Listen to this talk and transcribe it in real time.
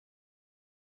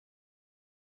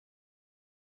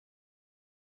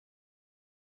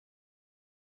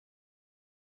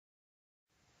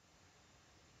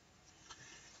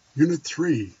Unit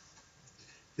 3,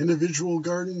 Individual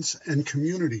Gardens and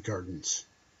Community Gardens.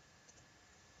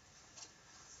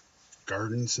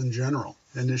 Gardens in general.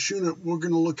 In this unit, we're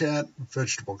going to look at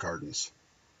vegetable gardens,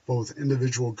 both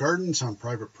individual gardens on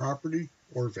private property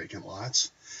or vacant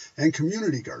lots, and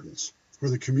community gardens,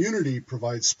 where the community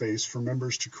provides space for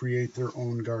members to create their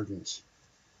own gardens.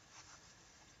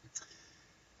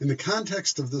 In the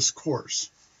context of this course,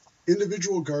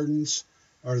 individual gardens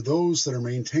are those that are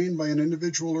maintained by an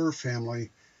individual or a family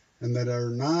and that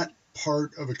are not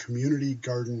part of a community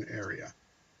garden area.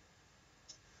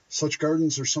 Such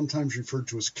gardens are sometimes referred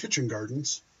to as kitchen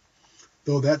gardens,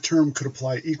 though that term could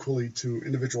apply equally to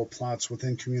individual plots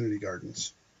within community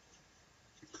gardens.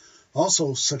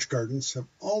 Also, such gardens have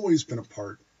always been a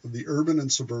part of the urban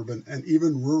and suburban and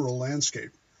even rural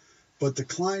landscape, but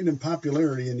declined in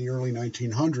popularity in the early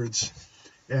 1900s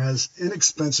as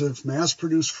inexpensive,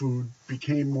 mass-produced food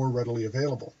became more readily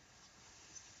available.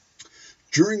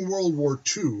 During World War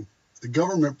II, the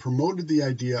government promoted the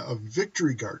idea of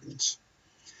victory gardens,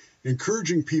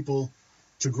 encouraging people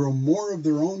to grow more of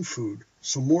their own food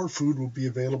so more food would be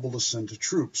available to send to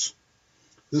troops.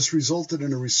 This resulted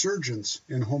in a resurgence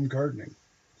in home gardening.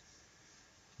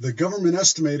 The government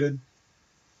estimated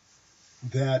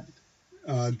that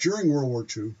during World War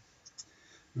II,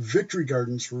 victory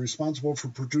gardens were responsible for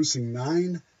producing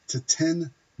 9 to 10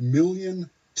 million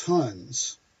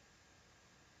tons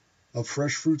of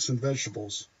fresh fruits and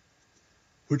vegetables,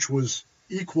 which was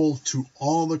equal to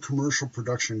all the commercial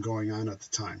production going on at the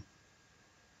time.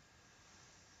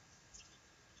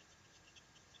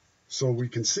 So we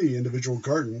can see individual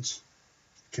gardens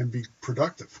can be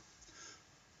productive.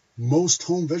 Most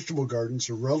home vegetable gardens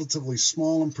are relatively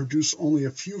small and produce only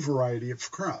a few variety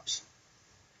of crops.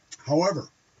 However,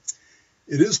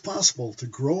 it is possible to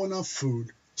grow enough food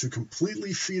to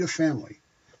completely feed a family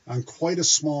on quite a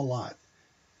small lot,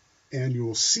 and you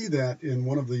will see that in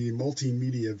one of the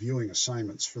multimedia viewing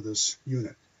assignments for this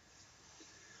unit.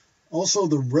 Also,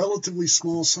 the relatively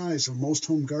small size of most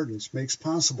home gardens makes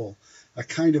possible a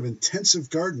kind of intensive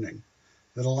gardening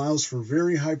that allows for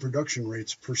very high production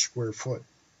rates per square foot.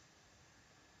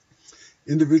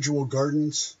 Individual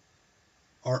gardens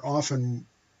are often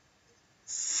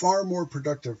far more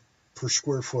productive per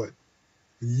square foot,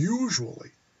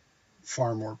 usually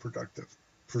far more productive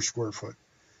per square foot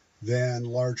than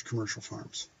large commercial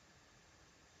farms.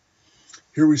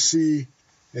 Here we see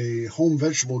a home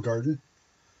vegetable garden,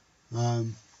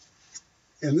 and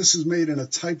this is made in a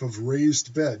type of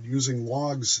raised bed using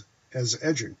logs as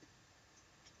edging.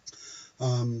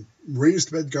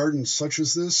 Raised bed gardens such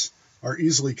as this are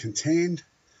easily contained.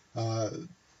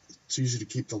 It's easy to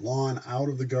keep the lawn out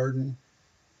of the garden,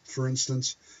 for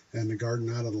instance, and the garden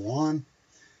out of the lawn.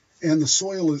 And the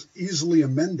soil is easily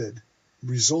amended,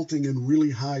 resulting in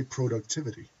really high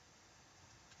productivity.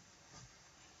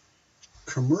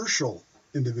 Commercial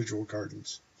individual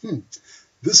gardens.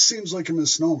 This seems like a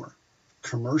misnomer.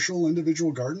 Commercial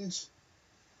individual gardens?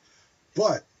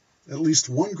 But at least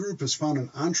one group has found an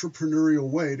entrepreneurial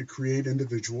way to create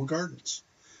individual gardens.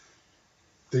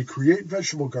 They create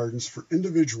vegetable gardens for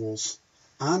individuals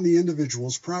on the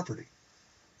individual's property.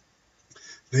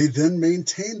 They then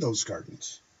maintain those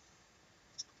gardens.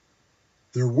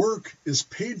 Their work is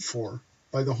paid for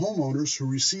by the homeowners who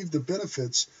receive the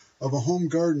benefits of a home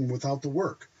garden without the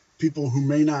work. People who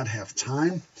may not have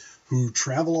time, who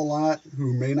travel a lot,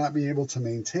 who may not be able to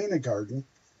maintain a garden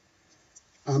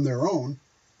on their own,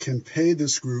 can pay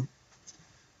this group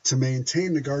to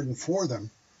maintain the garden for them.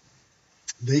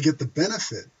 They get the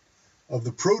benefit of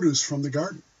the produce from the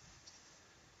garden.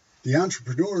 The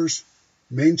entrepreneurs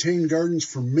maintain gardens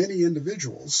for many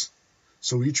individuals,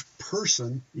 so each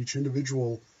person, each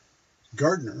individual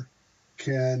gardener,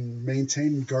 can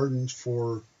maintain gardens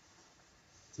for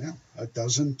a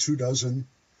dozen, 2 dozen,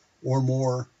 or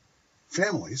more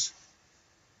families.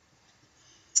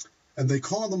 And they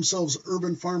call themselves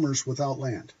urban farmers without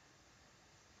land.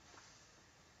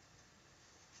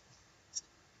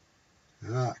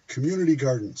 Community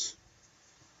gardens.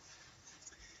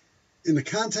 In the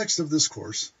context of this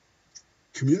course,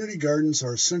 community gardens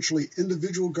are essentially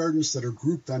individual gardens that are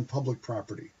grouped on public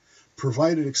property,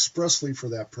 provided expressly for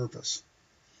that purpose.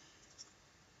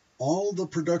 All the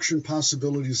production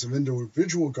possibilities of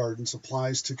individual gardens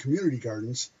applies to community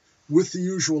gardens, with the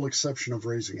usual exception of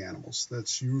raising animals.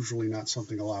 That's usually not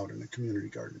something allowed in a community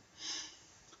garden.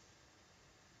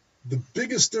 The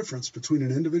biggest difference between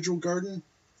an individual garden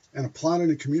and a plot in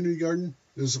a community garden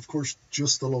is, of course,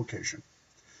 just the location.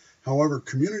 However,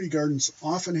 community gardens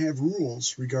often have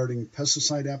rules regarding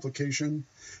pesticide application,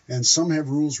 and some have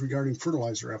rules regarding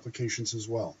fertilizer applications as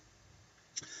well.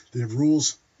 They have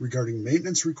rules regarding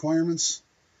maintenance requirements,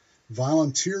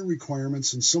 volunteer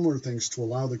requirements, and similar things to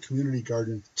allow the community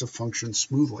garden to function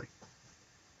smoothly.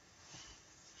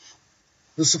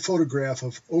 This is a photograph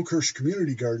of Oakhurst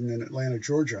Community Garden in Atlanta,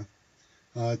 Georgia.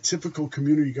 Typical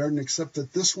community garden, except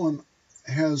that this one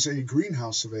has a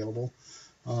greenhouse available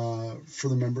for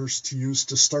the members to use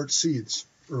to start seeds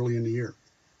early in the year.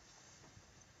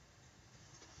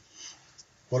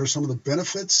 What are some of the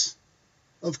benefits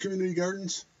of community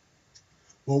gardens?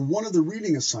 Well, one of the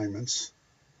reading assignments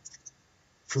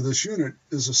for this unit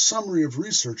is a summary of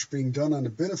research being done on the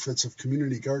benefits of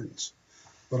community gardens,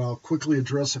 but I'll quickly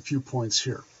address a few points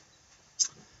here.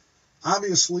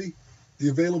 Obviously, the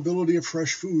availability of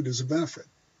fresh food is a benefit,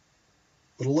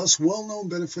 but a less well-known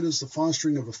benefit is the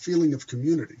fostering of a feeling of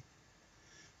community.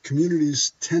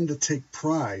 Communities tend to take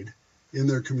pride in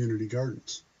their community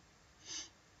gardens.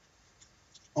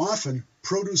 Often,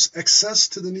 produce excess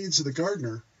to the needs of the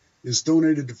gardener is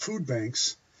donated to food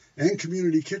banks and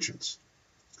community kitchens,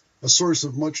 a source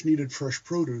of much-needed fresh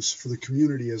produce for the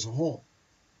community as a whole.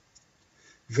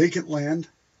 Vacant land,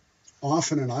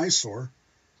 often an eyesore,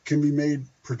 can be made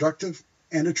productive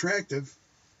and attractive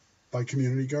by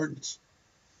community gardens.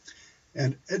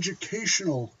 And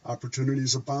educational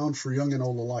opportunities abound for young and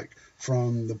old alike,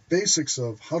 from the basics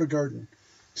of how to garden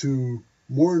to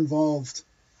more involved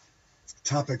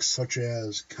topics such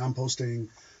as composting,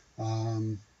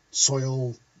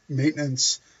 soil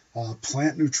maintenance,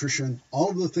 plant nutrition. All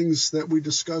of the things that we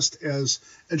discussed as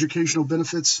educational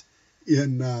benefits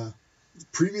in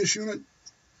previous unit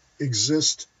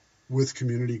exist with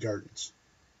community gardens.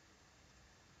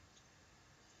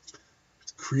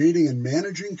 Creating and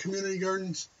managing community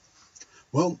gardens.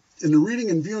 Well, in the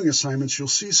reading and viewing assignments, you'll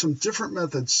see some different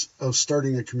methods of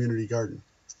starting a community garden.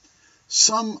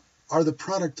 Some are the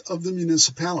product of the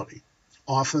municipality,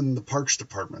 often the Parks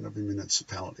Department of the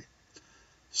municipality.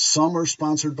 Some are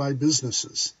sponsored by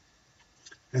businesses,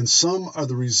 and some are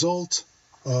the result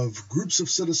of groups of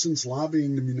citizens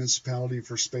lobbying the municipality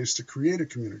for space to create a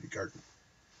community garden.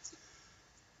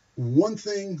 One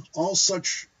thing all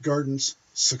such gardens,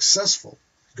 successful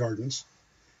gardens,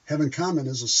 have in common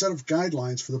is a set of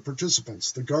guidelines for the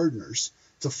participants, the gardeners,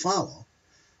 to follow,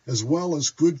 as well as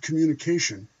good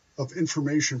communication of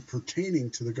information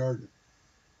pertaining to the garden.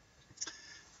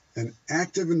 An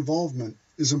active involvement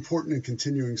is important in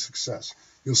continuing success.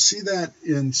 You'll see that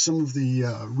in some of the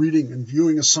reading and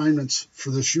viewing assignments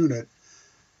for this unit,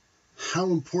 how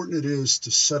important it is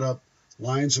to set up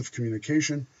lines of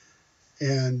communication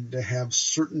and to have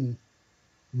certain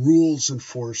rules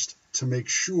enforced to make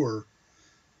sure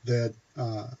that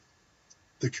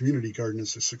the community garden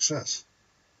is a success.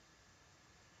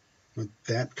 But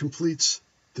that completes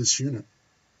this unit.